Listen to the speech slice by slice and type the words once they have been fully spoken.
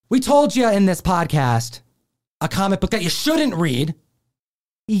We told you in this podcast a comic book that you shouldn't read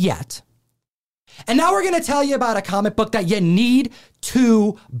yet. And now we're going to tell you about a comic book that you need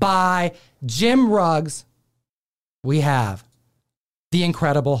to buy. Jim Ruggs. We have The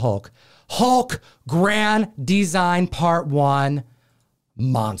Incredible Hulk. Hulk Grand Design Part 1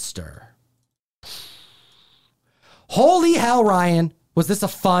 Monster. Holy hell, Ryan. Was this a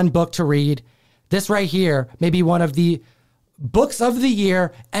fun book to read? This right here may be one of the books of the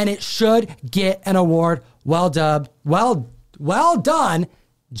year, and it should get an award. Well done. Well done,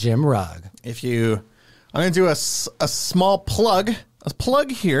 Jim Rugg. I'm going to do a small plug. A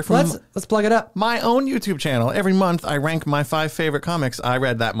plug here from Let's plug it up. my own YouTube channel. Every month, I rank my 5 favorite comics I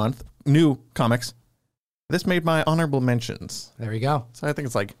read that month. New comics. This made my honorable mentions. There you go. So I think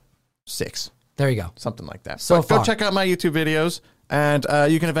it's like 6. There you go. Something like that. So but go check out my YouTube videos, and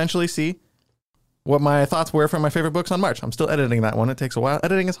you can eventually see what my thoughts were from my favorite books on March. I'm still editing that one. It takes a while.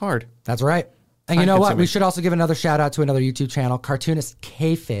 Editing is hard. That's right. And you know what? We should also give another shout out to another YouTube channel, Cartoonist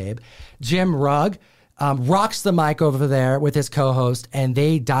Kayfabe. Jim Rugg rocks the mic over there with his co-host, and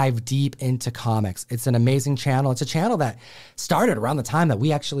they dive deep into comics. It's an amazing channel. It's a channel that started around the time that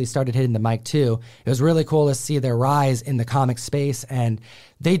we actually started hitting the mic too. It was really cool to see their rise in the comic space, and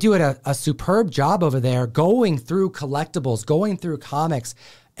they do it a superb job over there, going through collectibles, going through comics,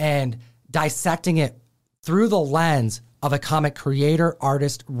 and dissecting it through the lens of a comic creator,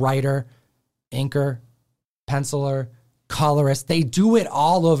 artist, writer, inker, penciler, colorist. They do it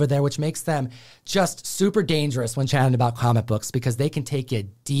all over there, which makes them just super dangerous when chatting about comic books, because they can take you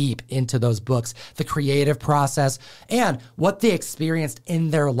deep into those books, the creative process, and what they experienced in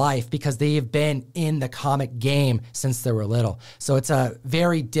their life, because they have been in the comic game since they were little. So it's a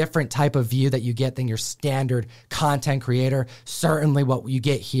very different type of view that you get than your standard content creator. Certainly what you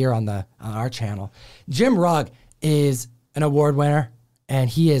get here on our channel. Jim Rugg is an award winner, and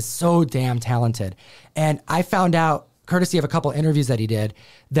he is so damn talented. And I found out, courtesy of a couple interviews that he did,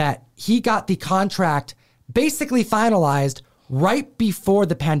 that he got the contract basically finalized right before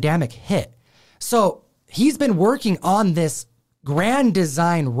the pandemic hit. So he's been working on this grand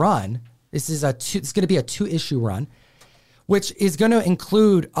design run. This is it's going to be a 2-issue run, which is going to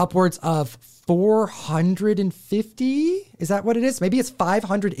include upwards of 450. Is that what it is? Maybe it's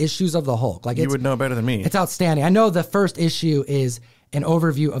 500 issues of the Hulk. You would know better than me. It's outstanding. I know the first issue is an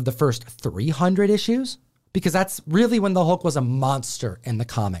overview of the first 300 issues, because that's really when the Hulk was a monster in the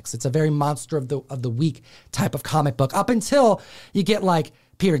comics. It's a very monster of the week type of comic book, up until you get like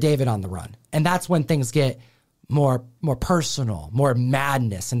Peter David on the run. And that's when things get more personal, more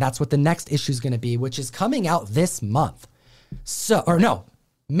madness. And that's what the next issue is going to be, which is coming out this month.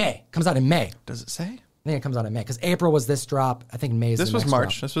 May. Comes out in May. Does it say? I think it comes out in May, because April was this drop. I think May is This was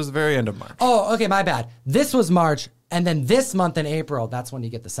March. Drop. This was the very end of March. Oh, okay, my bad. This was March, and then this month in April, that's when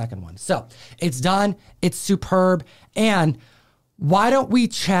you get the second one. So it's done. It's superb. And why don't we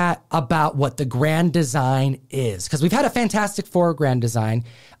chat about what the grand design is? Because we've had a Fantastic Four grand design.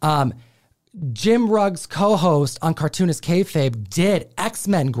 Jim Rugg's co-host on Cartoonist Kayfabe did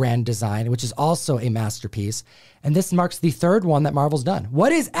X-Men grand design, which is also a masterpiece. And this marks the third one that Marvel's done.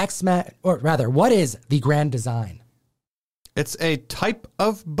 What is X-Men, or rather, what is the grand design? It's a type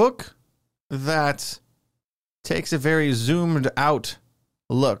of book that takes a very zoomed out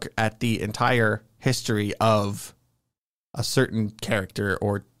look at the entire history of a certain character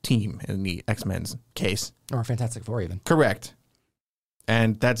or team, in the X-Men's case. Or Fantastic Four even. Correct.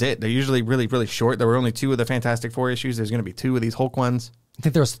 And that's it. They're usually really, really short. There were only 2 of the Fantastic Four issues. There's going to be 2 of these Hulk ones. I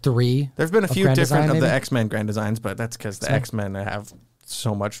think there was 3. There's been a few different of the maybe? X-Men grand designs, but that's because the X-Men have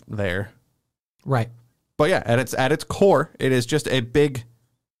so much there. Right. But yeah, at its core, it is just a big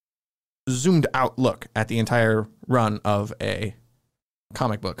zoomed out look at the entire run of a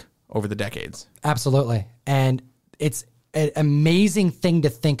comic book over the decades. Absolutely. And it's an amazing thing to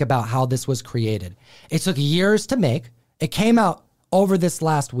think about how this was created. It took years to make. It came out over this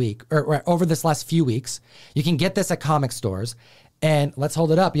last week, or over this last few weeks. You can get this at comic stores. And let's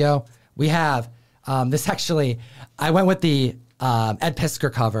hold it up, yo. We have this actually, I went with the Ed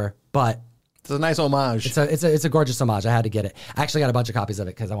Piskor cover, but it's a nice homage. It's a gorgeous homage. I had to get it. I actually got a bunch of copies of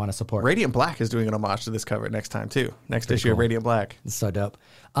it because I want to support. Radiant Black is doing an homage to this cover next time too. Next Pretty issue cool. of Radiant Black. It's so dope.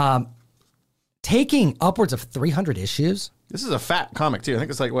 Taking upwards of 300 issues. This is a fat comic too. I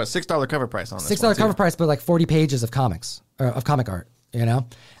think it's like, what, $6 cover price on this $6 cover price, but like 40 pages of comics, or of comic art, you know?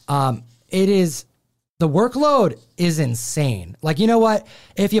 It is, the workload is insane. Like, you know what?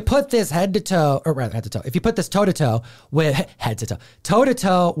 If you put this head to toe, or rather head to toe, if you put this toe to toe with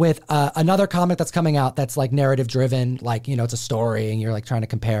with another comic that's coming out that's like narrative driven, like, you know, it's a story and you're like trying to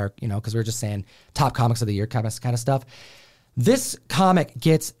compare, you know, because we were just saying top comics of the year kind of stuff. This comic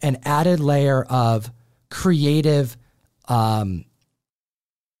gets an added layer of creative.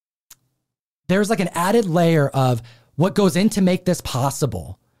 There's like an added layer of what goes in to make this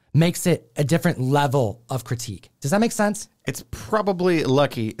possible, makes it a different level of critique. Does that make sense? It's probably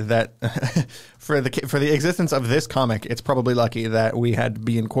lucky that for the existence of this comic, it's probably lucky that we had to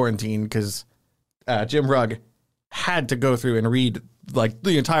be in quarantine because Jim Rugg had to go through and read like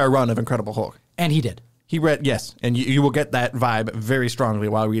the entire run of Incredible Hulk. And he did. He read, yes, and you will get that vibe very strongly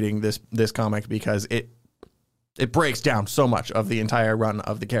while reading this comic because it breaks down so much of the entire run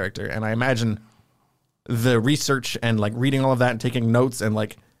of the character. And I imagine the research and like reading all of that and taking notes and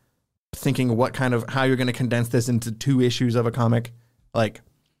like thinking how you're going to condense this into 2 issues of a comic. Like,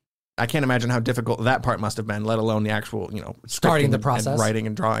 I can't imagine how difficult that part must have been, let alone the actual, starting the process, and writing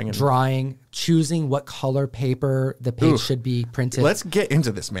and drawing, choosing what color paper the page should be printed. Let's get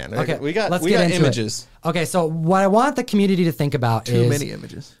into this, man. Okay, we got images. Okay, so what I want the community to think about is too many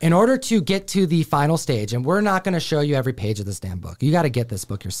images. In order to get to the final stage, and we're not going to show you every page of this damn book. You got to get this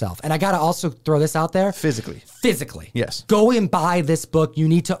book yourself. And I got to also throw this out there. Physically. Yes. Go and buy this book. You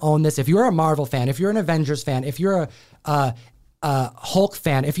need to own this. If you're a Marvel fan, if you're an Avengers fan, if you're a Hulk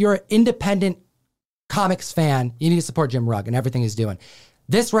fan, if you're an independent comics fan, you need to support Jim Rugg and everything he's doing.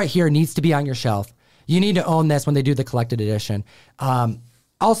 This right here needs to be on your shelf. You need to own this when they do the collected edition.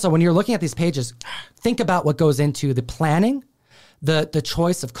 Also, when you're looking at these pages, think about what goes into the planning, the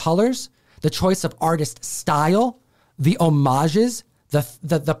choice of colors, the choice of artist style, the homages,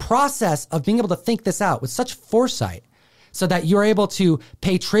 the process of being able to think this out with such foresight so that you're able to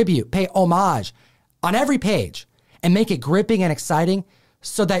pay tribute, pay homage on every page and make it gripping and exciting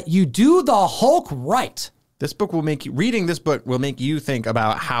so that you do the Hulk right. Reading this book will make you think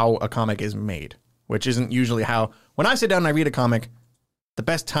about how a comic is made, which isn't usually how, when I sit down and I read a comic, the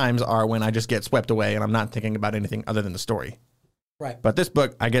best times are when I just get swept away and I'm not thinking about anything other than the story. Right. But this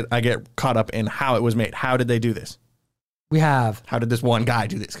book, I get caught up in how it was made. How did they do this? How did this one guy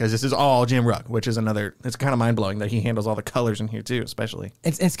do this? Because this is all Jim Rugg, which is it's kind of mind-blowing that he handles all the colors in here too, especially.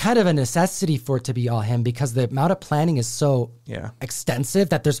 It's kind of a necessity for it to be all him because the amount of planning is so extensive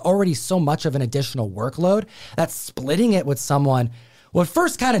that there's already so much of an additional workload that splitting it with someone would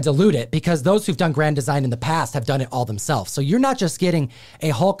first kind of dilute it because those who've done grand design in the past have done it all themselves. So you're not just getting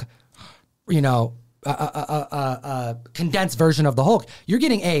a Hulk, a condensed version of the Hulk. You're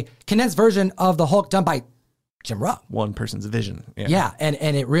getting a condensed version of the Hulk done by Jim Rugg. One person's vision. Yeah, and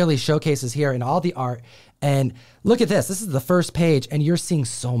it really showcases here in all the art. And look at this. This is the first page, and you're seeing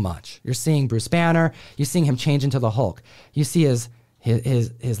so much. You're seeing Bruce Banner. You're seeing him change into the Hulk. You see his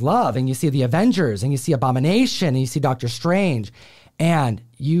love, and you see the Avengers, and you see Abomination, and you see Doctor Strange, and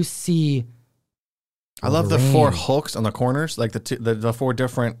you see I love the 4 Hulks on the corners, like the 4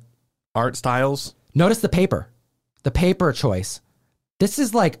 different art styles. Notice the paper choice. This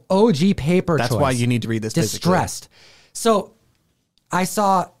is like OG paper choice. That's why you need to read this. Distressed. So I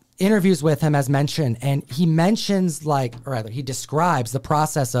saw interviews with him as mentioned, and he mentions he describes the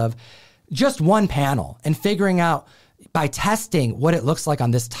process of just one panel and figuring out by testing what it looks like on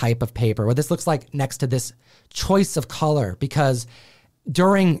this type of paper, what this looks like next to this choice of color, because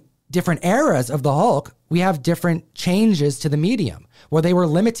during different eras of the Hulk, we have different changes to the medium where they were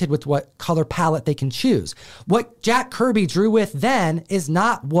limited with what color palette they can choose. What Jack Kirby drew with then is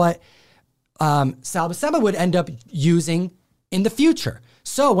not what Sal Buscema would end up using in the future.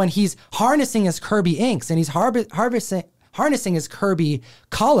 So when he's harnessing his Kirby inks and he's harnessing his Kirby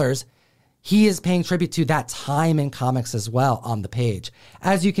colors, he is paying tribute to that time in comics as well on the page.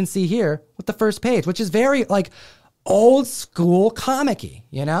 As you can see here with the first page, which is very old school comic-y,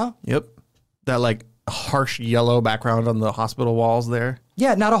 Yep. That harsh yellow background on the hospital walls there.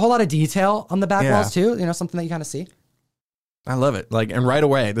 Yeah, not a whole lot of detail on the back walls too. Something that you kind of see. I love it. And right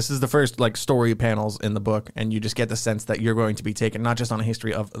away, this is the first story panels in the book, and you just get the sense that you're going to be taken not just on a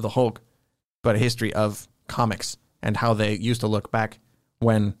history of the Hulk, but a history of comics and how they used to look back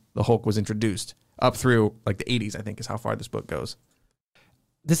when the Hulk was introduced up through the 80s, I think is how far this book goes.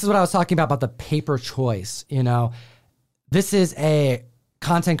 This is what I was talking about the paper choice. This is a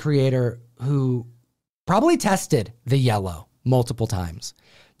content creator who probably tested the yellow multiple times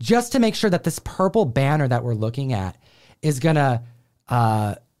just to make sure that this purple banner that we're looking at is gonna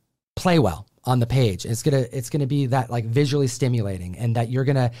play well on the page. It's gonna be that visually stimulating, and that you're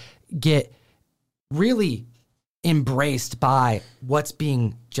gonna get really embraced by what's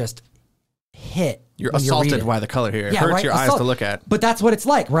being just hit. You're assaulted by the color here. It hurts your eyes to look at. But that's what it's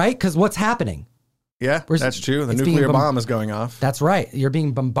like, right? Because what's happening? Yeah, that's true. The nuclear bomb is going off. That's right. You're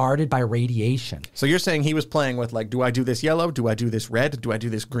being bombarded by radiation. So you're saying he was playing with, like, do I do this yellow? Do I do this red? Do I do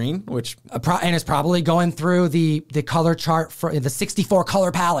this green? Which and it's probably going through the color chart for the 64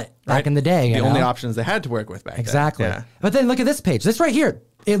 color palette back in the day. The only options they had to work with back then. Exactly. Yeah. But then look at this page. This right here.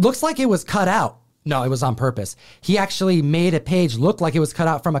 It looks like it was cut out. No, it was on purpose. He actually made a page look like it was cut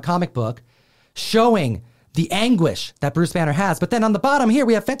out from a comic book showing the anguish that Bruce Banner has. But then on the bottom here,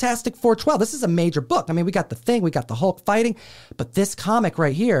 we have Fantastic Four 12. This is a major book. I mean, we got the Thing, we got the Hulk fighting, but this comic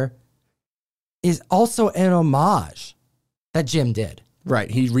right here is also an homage that Jim did. Right.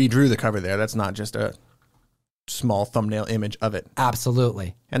 He redrew the cover there. That's not just a small thumbnail image of it.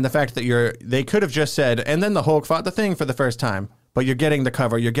 Absolutely. And the fact that they could have just said, and then the Hulk fought the Thing for the first time, but you're getting the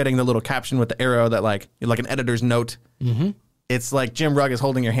cover, you're getting the little caption with the arrow that like an editor's note. Mm-hmm. It's like Jim Rugg is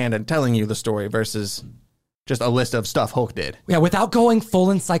holding your hand and telling you the story versus just a list of stuff Hulk did. Yeah, without going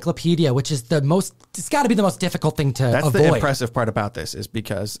full encyclopedia, which is it's got to be the most difficult thing to avoid. That's the impressive part about this, is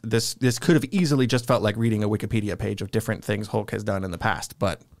because this could have easily just felt like reading a Wikipedia page of different things Hulk has done in the past.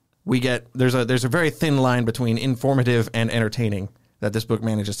 But there's a very thin line between informative and entertaining that this book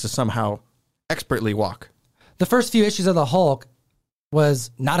manages to somehow expertly walk. The first few issues of the Hulk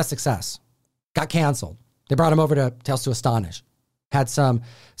was not a success. Got canceled. They brought him over to Tales to Astonish. Had some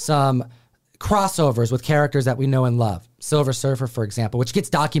crossovers with characters that we know and love. Silver Surfer, for example, which gets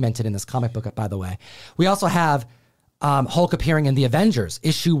documented in this comic book, by the way. We also have Hulk appearing in The Avengers,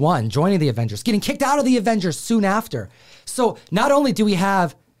 issue 1, joining the Avengers, getting kicked out of the Avengers soon after. So not only do we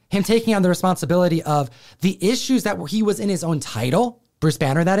have him taking on the responsibility of the issues that he was in his own title, Bruce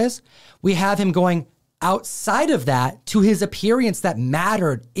Banner, that is, we have him going outside of that to his appearance that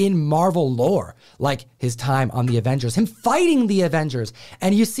mattered in Marvel lore, like his time on the Avengers, him fighting the Avengers.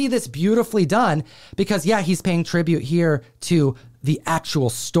 And you see this beautifully done because, yeah, he's paying tribute here to the actual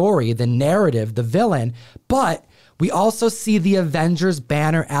story, the narrative, the villain, but we also see the Avengers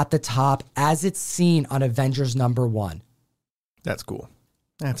banner at the top as it's seen on Avengers #1. That's cool.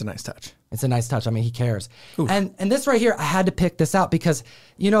 That's a nice touch. It's a nice touch. I mean, he cares. And this right here, I had to pick this out because,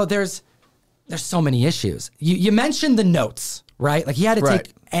 there's so many issues. You mentioned the notes, right? Like he had to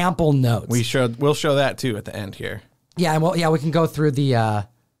take ample notes. We'll show that too at the end here. Yeah, and we can go through the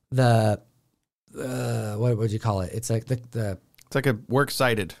what would you call it? It's like it's like a works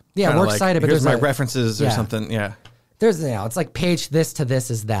cited. Yeah, works cited. But here's my references or something. Yeah. There's it's like page this to this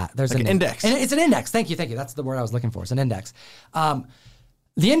is that. There's like an index. And it's an index. Thank you. That's the word I was looking for. It's an index.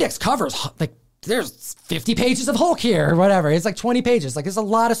 The index covers like there's 50 pages of Hulk here or whatever. It's like 20 pages. Like there's a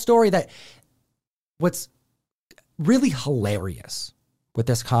lot of story that. What's really hilarious with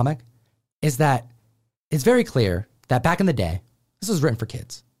this comic is that it's very clear that back in the day, this was written for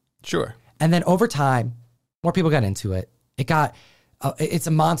kids. Sure. And then over time, more people got into it. It's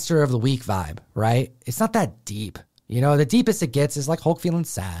a monster of the week vibe, right? It's not that deep. The deepest it gets is like Hulk feeling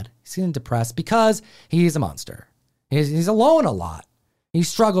sad. He's feeling depressed because he's a monster. He's alone a lot. He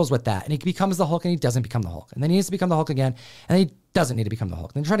struggles with that. And he becomes the Hulk and he doesn't become the Hulk. And then he needs to become the Hulk again. And then he doesn't need to become the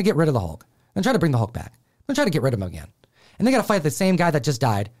Hulk. Then try to get rid of the Hulk. Then try to bring the Hulk back. Then try to get rid of him again. And they got to fight the same guy that just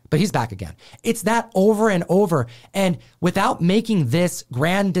died, but he's back again. It's that over and over. And without making this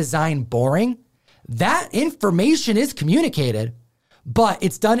grand design boring, that information is communicated, but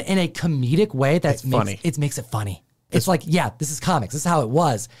it's done in a comedic way that makes it funny. It's like, yeah, this is comics. This is how it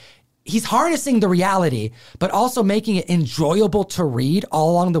was. He's harnessing the reality, but also making it enjoyable to read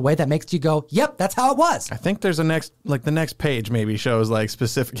all along the way that makes you go, yep, that's how it was. I think there's the next page maybe shows like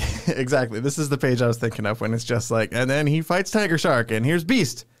specific, exactly. This is the page I was thinking of when it's just like, and then he fights Tiger Shark and here's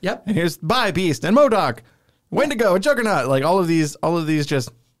Beast. Yep. And here's Beast and MODOK, Wendigo, and Juggernaut. Like all of these just,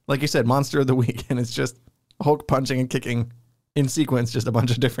 like you said, monster of the week. And it's just Hulk punching and kicking in sequence, just a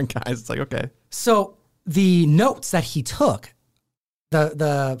bunch of different guys. It's like, okay. So the notes that he took,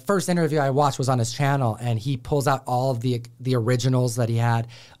 The first interview I watched was on his channel, and he pulls out all of the originals that he had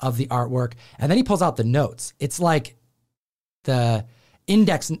of the artwork, and then he pulls out the notes. It's like the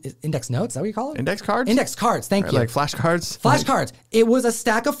index notes. Is that what you call it? Index cards? Index cards. Thank you. Like flashcards? Flashcards. It was a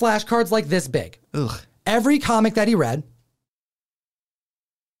stack of flashcards like this big. Ugh. Every comic that he read,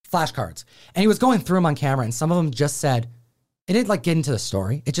 flashcards. And he was going through them on camera, and some of them just said, it didn't like get into the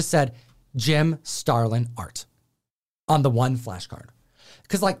story. It just said, Jim Starlin art on the one flashcard.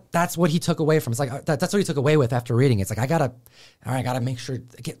 Because like that's what he took away from. It's like that's what he took away with after reading. It's like I gotta make sure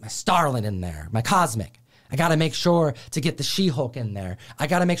to get my Starlin in there, my Cosmic. I gotta make sure to get the She-Hulk in there. I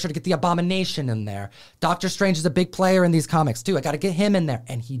gotta make sure to get the Abomination in there. Doctor Strange is a big player in these comics too. I gotta get him in there,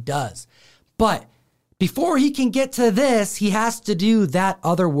 and he does. But before he can get to this, he has to do that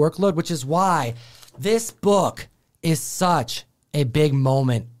other workload, which is why this book is such a big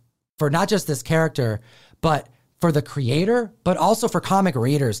moment for not just this character, but for the creator, but also for comic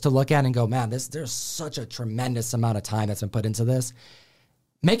readers to look at and go, man, there's such a tremendous amount of time that's been put into this.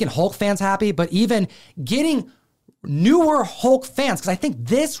 Making Hulk fans happy, but even getting newer Hulk fans, because I think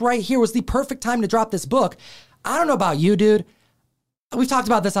this right here was the perfect time to drop this book. I don't know about you, dude. We've talked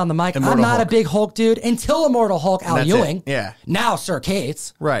about this on the mic. I'm not a big Hulk dude until Immortal Hulk, Al Ewing. Yeah. Now Sir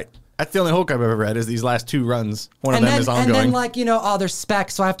Cates. Right. That's the only Hulk I've ever read is these last 2 runs. One of them is ongoing. And then like, there's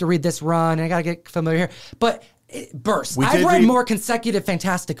specs, so I have to read this run and I got to get familiar here. But burst. I've read more consecutive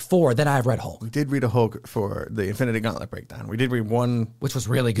Fantastic Four than I've read Hulk. We did read a Hulk for the Infinity Gauntlet breakdown. We did read one. Which was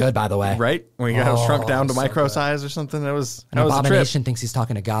really good, by the way. Right? When he got shrunk down to micro size or something. That was a trip. Abomination thinks he's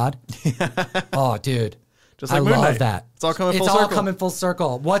talking to God. Oh, dude. Just like I Moon love Knight. that. It's all coming full circle. It's all coming full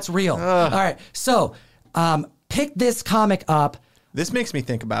circle. What's real? All right. So, pick this comic up. This makes me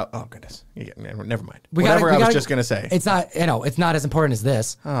think about, oh, goodness. Never mind. Whatever I was just going to say. It's not, it's not as important as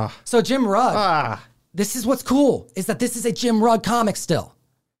this. So, Jim Rugg. This is what's cool, is that this is a Jim Rugg comic still.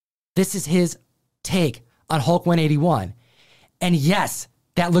 This is his take on Hulk 181. And yes,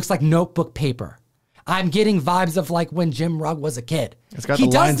 that looks like notebook paper. I'm getting vibes of like when Jim Rugg was a kid. It's got he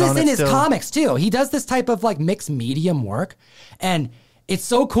the does lines this on in it his still. comics too. He does this type of like mixed medium work. And it's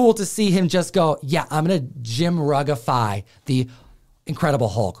so cool to see him just go, yeah, I'm going to Jim Ruggify the Incredible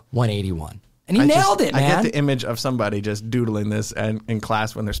Hulk 181. And he nailed it, man. I get the image of somebody just doodling this and in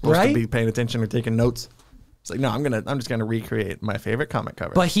class when they're supposed to be paying attention or taking notes. It's like, no, I'm just gonna recreate my favorite comic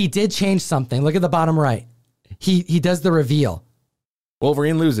cover. But he did change something. Look at the bottom right. He does the reveal.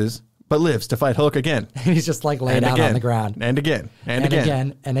 Wolverine loses, but lives to fight Hulk again. And he's just like laid out on the ground. And again. And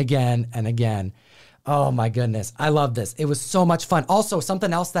again. And again. And again. Oh my goodness. I love this. It was so much fun. Also,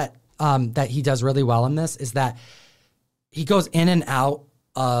 something else that that he does really well in this is that he goes in and out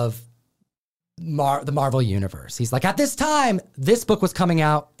of the Marvel universe. He's like, at this time, this book was coming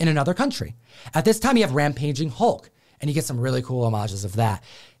out in another country. At this time, you have Rampaging Hulk, and you get some really cool homages of that.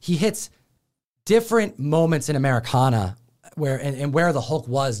 He hits different moments in Americana where the Hulk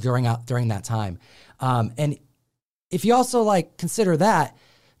was during that time. And if you also like consider that,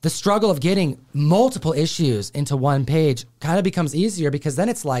 the struggle of getting multiple issues into one page kind of becomes easier, because then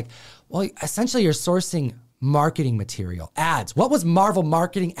it's like, well, essentially you're sourcing marketing material, ads. What was Marvel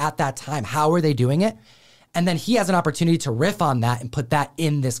marketing at that time? How were they doing it? And then he has an opportunity to riff on that and put that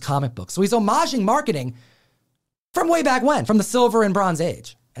in this comic book. So he's homaging marketing from way back when, from the Silver and Bronze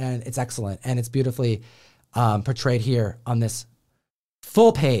Age. And it's excellent. And it's beautifully portrayed here on this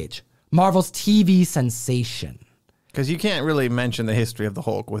full page. Marvel's TV sensation. Because you can't really mention the history of the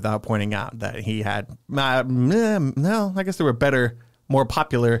Hulk without pointing out that he had, no, I guess there were better, more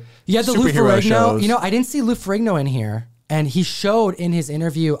popular superhero shows. I didn't see Lou Ferrigno in here, and he showed in his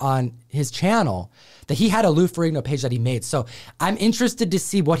interview on his channel that he had a Lou Ferrigno page that he made. So I'm interested to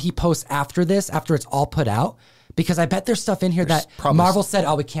see what he posts after this, after it's all put out, because I bet there's stuff in here that Marvel said,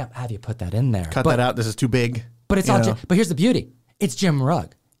 oh, we can't have you put that in there. Cut that out. This is too big. But it's all. But here's the beauty. It's Jim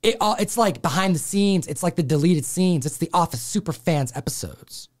Rugg. It's like behind the scenes. It's like the deleted scenes. It's the Office Superfans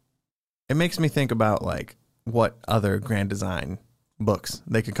episodes. It makes me think about like what other Grand Design books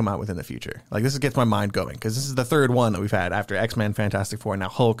they could come out with in the future. Like this gets my mind going, because this is the third one that we've had after X-Men, Fantastic Four, now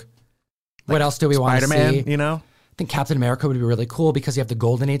Hulk. Like what else do we want to see? Spider-Man, I think Captain America would be really cool, because you have the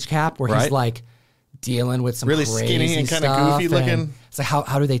Golden Age cap where he's like dealing with some really crazy skinny and kind of goofy looking. It's like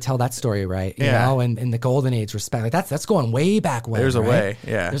how do they tell that story, right? You know, and in the Golden Age respect, like that's going way back when. There's a way,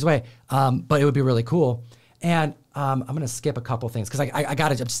 There's a way. But it would be really cool. And I'm gonna skip a couple things because I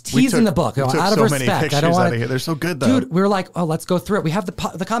got it. I'm just teasing the book out of respect. I don't want to. They're so good though, dude. We were like, oh, let's go through it. We have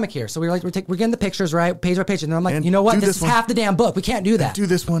the comic here, so we're getting the pictures right, page by page, and then I'm like, you know what? This is half the damn book. We can't do that. Do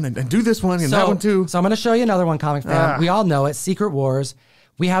this one and do this one and that one too. So I'm gonna show you another one, comic fan. We all know it. Secret Wars.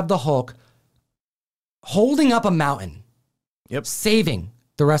 We have the Hulk holding up a mountain, saving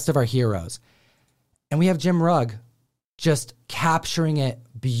the rest of our heroes, and we have Jim Rugg just capturing it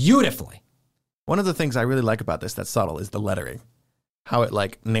beautifully. One of the things I really like about this that's subtle is the lettering. How it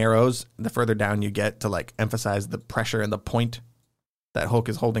like narrows the further down you get to like emphasize the pressure and the point that Hulk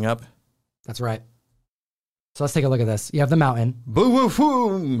is holding up. That's right. So let's take a look at this. You have the mountain.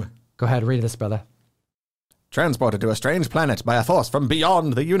 Boo-woo-foom! Go ahead, read this, brother. Transported to a strange planet by a force from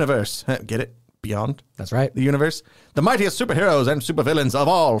beyond the universe. Get it? Beyond? That's right. The universe. The mightiest superheroes and supervillains of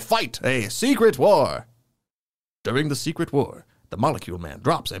all fight a secret war. During the secret war, the Molecule Man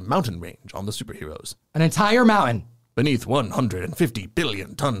drops a mountain range on the superheroes. An entire mountain. Beneath 150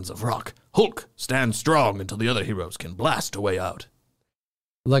 billion tons of rock, Hulk stands strong until the other heroes can blast a way out.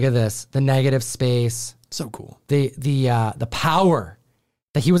 Look at this. The negative space. So cool. The power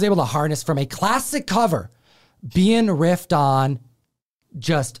that he was able to harness from a classic cover being riffed on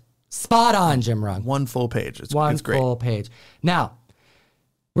just Spot on, Jim Rugg. One full page. It's One great. full page. Now,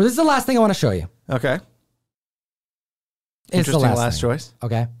 well, this is the last thing I want to show you. Okay. It's the Interesting last thing. choice.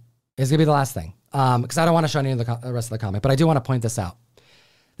 Okay. It's going to be the last thing. Because I don't want to show any of the rest of the comic, but I do want to point this out.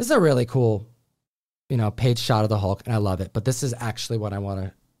 This is a really cool, page shot of the Hulk, and I love it. But this is actually what I want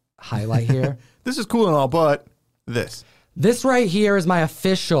to highlight here. This is cool and all, but this. This right here is my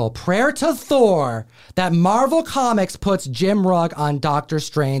official prayer to Thor that Marvel Comics puts Jim Rugg on Doctor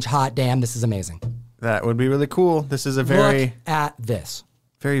Strange. Hot damn, this is amazing. That would be really cool. This is a very Look at this.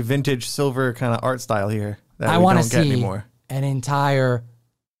 Very vintage silver kind of art style here that I we want to don't get see anymore. An entire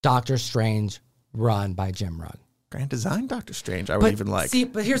Doctor Strange run by Jim Rugg. Grand Design Doctor Strange, I would even like. See,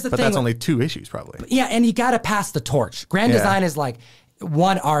 but here's the but thing. That's only 2 issues, probably. Yeah, and you got to pass the torch. Grand Design is like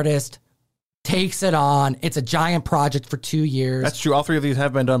one artist takes it on. It's a giant project for 2 years. That's true. All 3 of these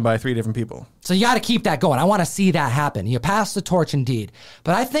have been done by 3 different people. So you got to keep that going. I want to see that happen. You pass the torch indeed.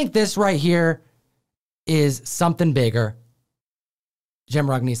 But I think this right here is something bigger. Jim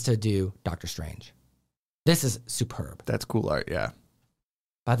Rugg needs to do Doctor Strange. This is superb. That's cool art, yeah.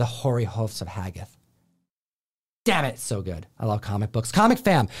 By the hoary hoofs of Haggith. Damn it, so good. I love comic books. Comic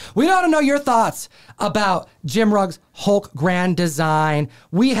fam, we want to know your thoughts about Jim Rugg's Hulk Grand Design.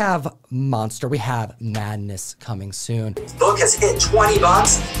 We have Monster, we have Madness coming soon. Book has hit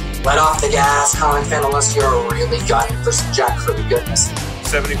 $20. Let off the gas, comic fan, unless you're really gunning for some Jack Kirby goodness.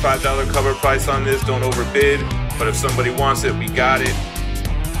 $75 cover price on this, don't overbid. But if somebody wants it, we got it.